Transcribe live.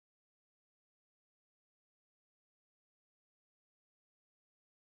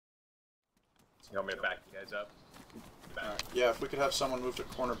You want me to back you guys up? Right. Yeah, if we could have someone move to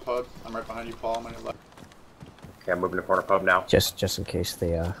corner pub. I'm right behind you, Paul. I'm on your left. Okay, I'm moving to corner pub now. Just in case they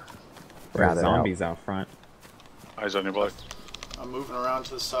There's zombies out front. Eyes on your block. I'm moving around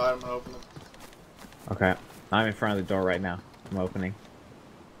to the side. I'm gonna open the... Okay, I'm in front of the door right now. I'm opening.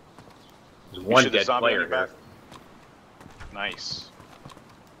 There's one dead player back. here. Nice.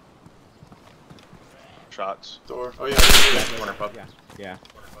 Shots. Door. Oh yeah, Corner pub. Yeah.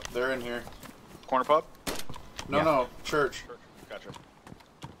 they're in here. Corner pub? No, Yeah. no, church. Gotcha.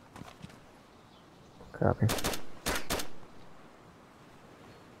 Copy.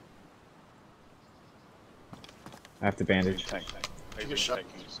 I have to bandage. Tank. Take a shot.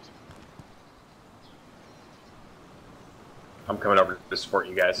 I'm coming over to support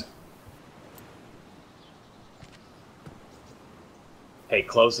you guys. Hey,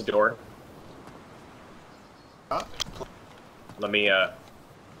 close the door. Huh? Let me Are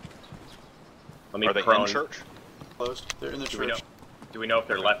they prone. in church? Closed. They're in the church. Do we know if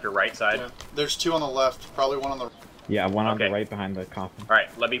they're left or right side? Yeah. There's two on the left. Probably one on the... Yeah, one on Okay. the right behind the coffin.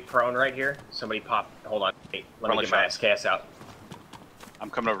 Alright, let me prone right here. Somebody pop. Hold on. Hey, let Friendly me get my shot. SKS out. I'm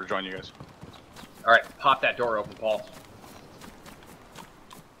coming over to join you guys. Alright, pop that door open, Paul.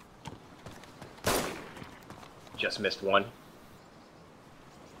 Just missed one.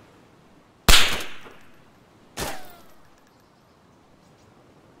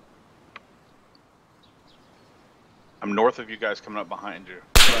 I'm north of you guys, coming up behind you.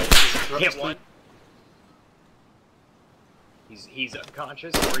 Hit one. He's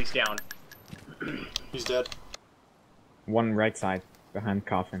unconscious or he's down. He's dead. One right side behind the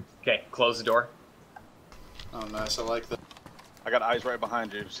coffin. Okay, close the door. Oh, nice. I like that. I got eyes right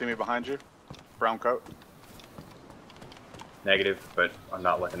behind you. See me behind you? Brown coat? Negative, but I'm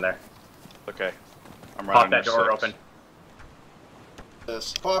not looking there. Okay. I'm Pop running that door six. open.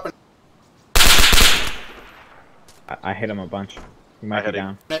 This. Popping. I hit him a bunch. He might be hit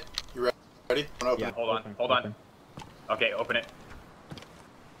down. Nick, you ready? I'm gonna open Yeah, it. Hold on. Okay, open it.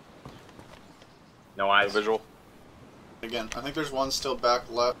 No eyes. Visual. Again, I think there's one still back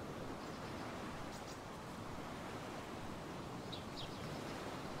left.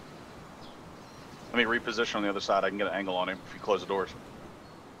 Let me reposition on the other side. I can get an angle on him if you close the doors.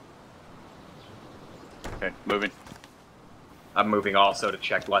 Okay, moving. I'm moving also to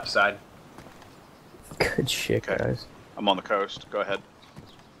check left side. Good shit, Okay. guys. I'm on the coast. Go ahead.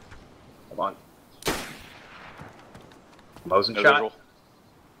 Hold on. Mosin No shot. visual.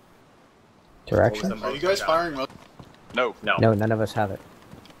 Direction? What was the Are you Mosin guys shot? firing most? No, No. No, none of us have it.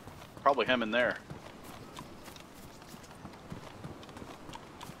 probably him in there.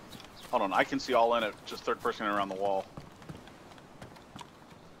 Hold on, I can see all in it. Just third person around the wall.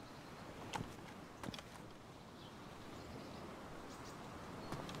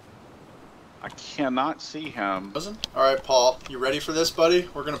 I cannot see him. Alright, Paul. You ready for this, buddy?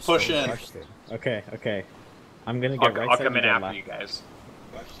 We're gonna push in. Okay, okay. I'm gonna get right I'll side come in and go after left. you guys.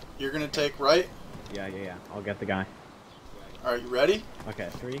 You're gonna take right. Yeah. I'll get the guy. Alright, you ready? Okay,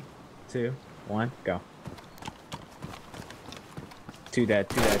 3, 2, 1, go. Two dead,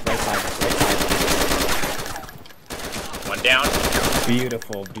 right side. One down.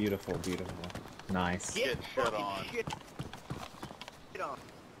 Beautiful. Nice. Get shit on. Get on.